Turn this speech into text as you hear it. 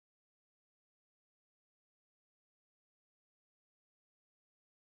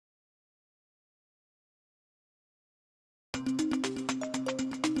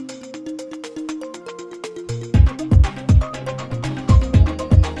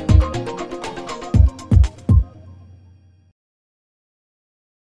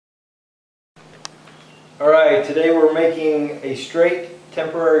Alright, today we're making a straight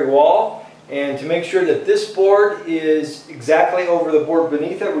temporary wall, and to make sure that this board is exactly over the board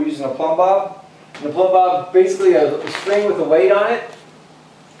beneath it, we're using a Plumb Bob. And the Plumb Bob, basically a string with a weight on it,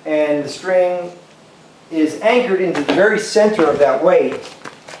 and the string is anchored into the very center of that weight,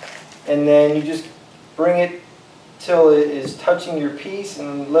 and then you just bring it till it is touching your piece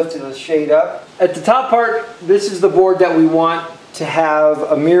and lift it a shade up. At the top part, this is the board that we want to have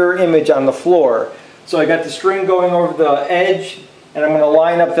a mirror image on the floor. So I got the string going over the edge, and I'm going to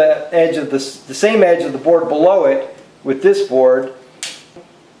line up the edge of the same edge of the board below it with this board.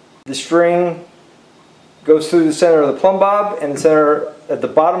 The string goes through the center of the Plumb Bob, and the center at the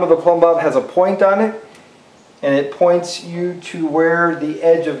bottom of the Plumb Bob has a point on it, and it points you to where the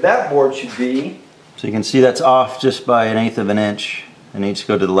edge of that board should be. So you can see that's off just by 1/8 of an inch. It needs to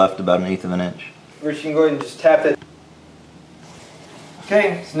go to the left about 1/8 of an inch. First you can go ahead and just tap it.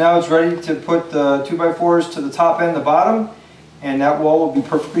 Okay, so now it's ready to put the 2x4s to the top and the bottom, and that wall will be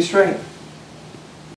perfectly straight.